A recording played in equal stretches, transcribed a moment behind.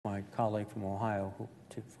my colleague from Ohio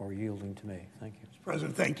for yielding to me. Thank you. Mr.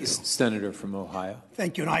 President, thank you. Senator from Ohio.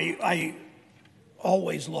 Thank you. And I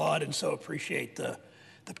always laud and so appreciate the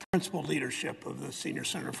principled leadership of the senior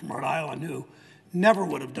senator from Rhode Island, who never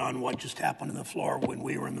would have done what just happened on the floor when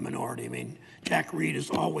we were in the minority. I mean, Jack Reed is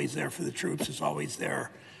always there for the troops, is always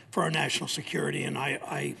there for our national security, and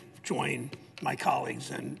I join my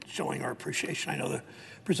colleagues in showing our appreciation. I know the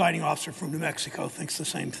presiding officer from New Mexico thinks the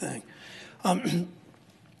same thing.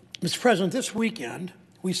 Mr. President, this weekend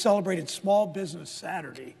we celebrated Small Business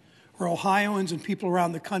Saturday, where Ohioans and people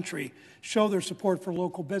around the country show their support for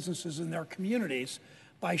local businesses in their communities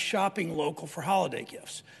by shopping local for holiday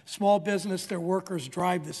gifts. Small business, their workers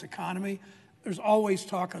drive this economy. There's always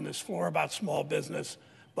talk on this floor about small business,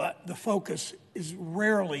 but the focus is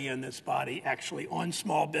rarely in this body actually on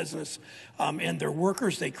small business and their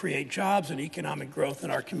workers. They create jobs and economic growth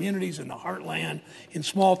in our communities, in the heartland, in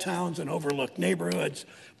small towns and overlooked neighborhoods,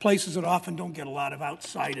 places that often don't get a lot of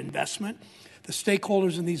outside investment. The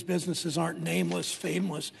stakeholders in these businesses aren't nameless,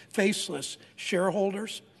 faceless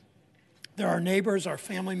shareholders. They're our neighbors, our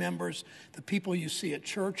family members, the people you see at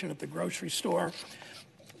church and at the grocery store.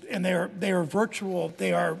 And they are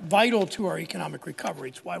vital to our economic recovery.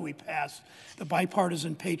 It's why we passed the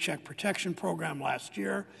bipartisan Paycheck Protection Program last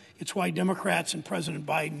year. It's why Democrats and President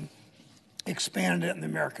Biden expanded it in the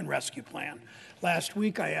American Rescue Plan. Last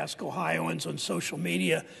week, I asked Ohioans on social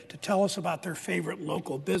media to tell us about their favorite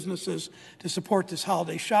local businesses to support this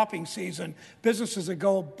holiday shopping season, businesses that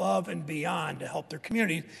go above and beyond to help their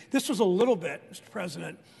community. This was a little bit, Mr.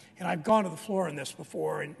 President, and I've gone to the floor on this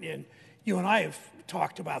before, and you and I have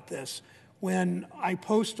talked about this. When I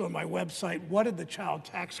post on my website, what did the child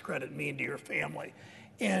tax credit mean to your family?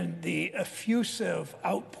 And the effusive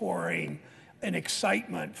outpouring and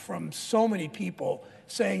excitement from so many people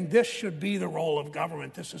saying this should be the role of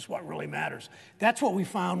government, this is what really matters. That's what we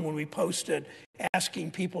found when we posted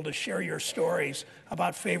asking people to share your stories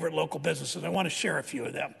about favorite local businesses. I want to share a few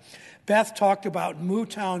of them. Beth talked about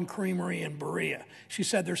Mootown Creamery in Berea. She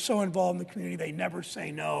said they're so involved in the community, they never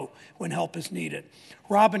say no when help is needed.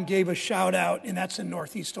 Robin gave a shout out, and that's in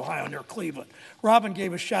Northeast Ohio near Cleveland. Robin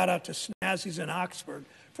gave a shout out to Snazzy's in Oxford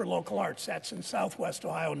for local arts. That's in Southwest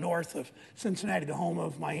Ohio, north of Cincinnati, the home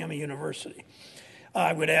of Miami University.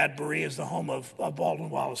 I would add Berea is the home of Baldwin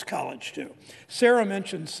Wallace College, too. Sarah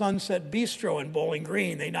mentioned Sunset Bistro in Bowling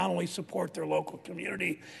Green. They not only support their local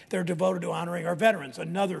community, they're devoted to honoring our veterans,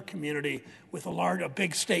 another community with a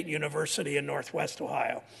big state university in Northwest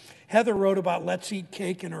Ohio. Heather wrote about Let's Eat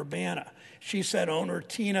Cake in Urbana. She said owner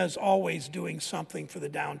Tina is always doing something for the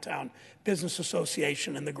Downtown Business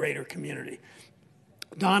Association and the greater community.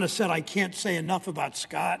 Donna said, I can't say enough about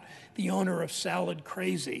Scott, the owner of Salad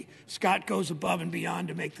Crazy. Scott goes above and beyond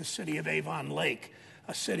to make the city of Avon Lake,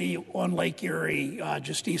 a city on Lake Erie,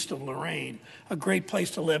 just east of Lorraine, a great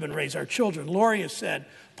place to live and raise our children. Lori has said,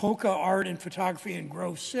 Polka Art and Photography in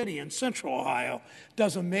Grove City in Central Ohio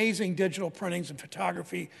does amazing digital printings and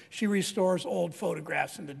photography. She restores old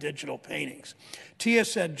photographs into digital paintings. Tia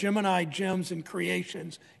said Gemini Gems and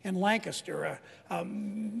Creations in Lancaster,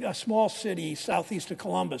 a small city southeast of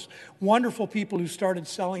Columbus. Wonderful people who started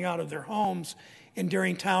selling out of their homes and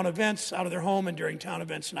during town events, out of their home and during town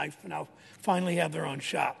events, and now finally have their own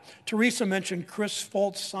shop. Teresa mentioned Chris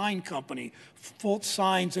Foltz Sign Company, Foltz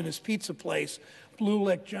Signs in his pizza place, Blue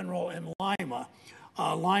Lick General in Lima.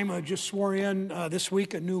 Lima just swore in this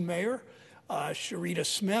week a new mayor, Sherrod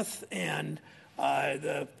Smith, and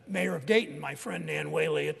the mayor of Dayton, my friend Nan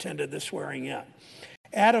Whaley, attended the swearing in.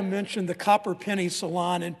 Adam mentioned the Copper Penny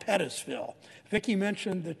Salon in Pettisville. Vicki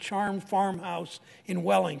mentioned the Charm Farmhouse in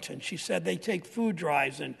Wellington. She said they take food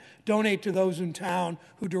drives and donate to those in town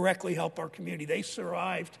who directly help our community. They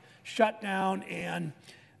survived, shut down, and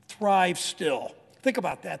thrive still. Think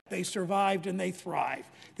about that. They survived and they thrive.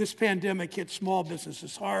 This pandemic hit small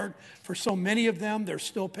businesses hard. For so many of them, they're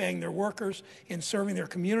still paying their workers and serving their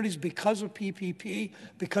communities because of PPP,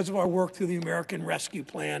 because of our work through the American Rescue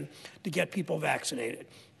Plan to get people vaccinated.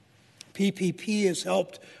 PPP has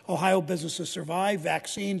helped Ohio businesses survive.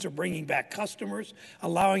 Vaccines are bringing back customers,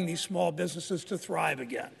 allowing these small businesses to thrive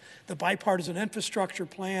again. The bipartisan infrastructure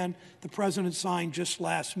plan the president signed just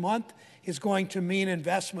last month is going to mean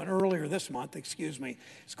investment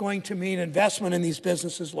it's going to mean investment in these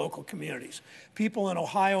businesses, local communities. People in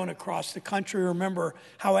Ohio and across the country remember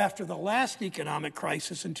how after the last economic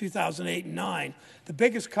crisis in 2008 and 9, the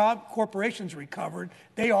biggest corporations recovered.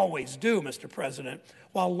 They always do, Mr. President,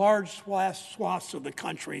 while large swaths of the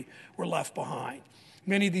country were left behind.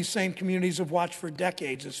 Many of these same communities have watched for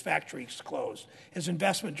decades as factories closed, as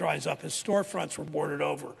investment dries up, as storefronts were boarded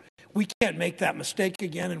over. We can't make that mistake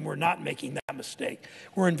again, and we're not making that mistake.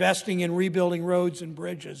 We're investing in rebuilding roads and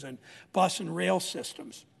bridges and bus and rail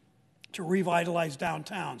systems to revitalize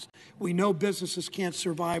downtowns. We know businesses can't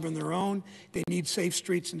survive on their own. They need safe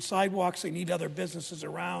streets and sidewalks. They need other businesses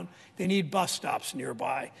around. They need bus stops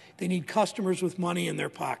nearby. They need customers with money in their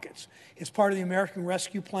pockets. As part of the American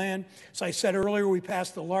Rescue Plan, as I said earlier, we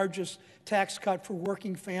passed the largest tax cut for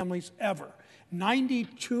working families ever.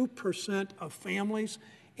 92% of families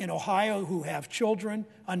in Ohio who have children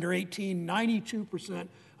under 18, 92%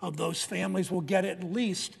 of those families will get at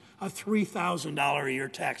least a $3,000 a year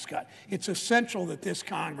tax cut. It's essential that this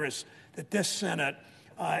Congress, that this Senate,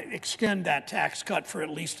 extend that tax cut for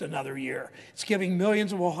at least another year. It's giving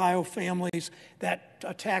millions of Ohio families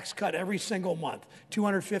that tax cut every single month,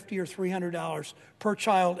 $250 or $300 per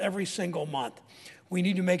child every single month. We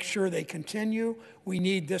need to make sure they continue. We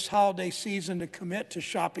need this holiday season to commit to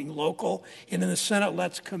shopping local. And in the Senate,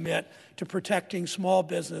 let's commit to protecting small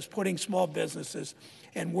business, putting small businesses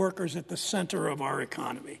and workers at the center of our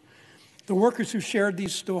economy. The workers who shared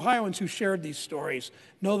these, the Ohioans who shared these stories,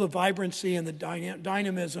 know the vibrancy and the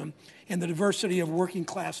dynamism and the diversity of working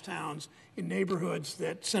class towns in neighborhoods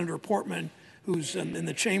that Senator Portman, who's in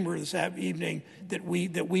the chamber this evening, that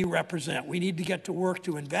we represent. We need to get to work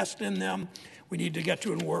to invest in them. We need to get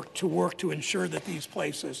to work to ensure that these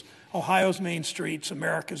places, Ohio's main streets,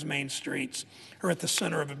 America's main streets, are at the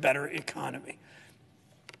center of a better economy.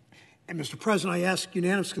 And Mr. President, I ask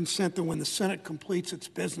unanimous consent that when the Senate completes its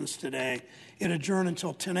business today, it adjourn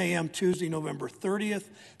until 10 a.m. Tuesday, November 30th,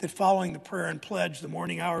 that following the prayer and pledge, the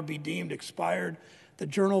morning hour be deemed expired, the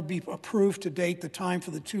journal be approved to date, the time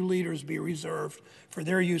for the two leaders be reserved for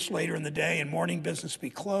their use later in the day, and morning business be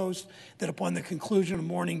closed, that upon the conclusion of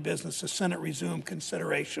morning business, the Senate resume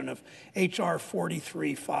consideration of H.R.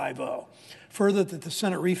 4350. Further, that the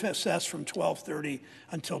Senate recess from 12:30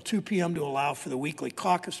 until 2 p.m. to allow for the weekly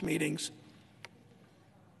caucus meetings.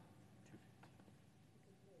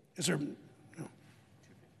 Is there, no.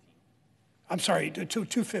 I'm sorry,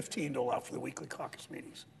 2:15 to allow for the weekly caucus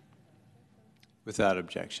meetings. Without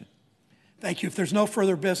objection. Thank you. If there's no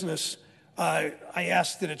further business, I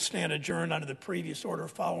ask that it stand adjourned under the previous order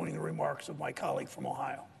following the remarks of my colleague from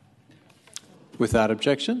Ohio. Without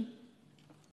objection.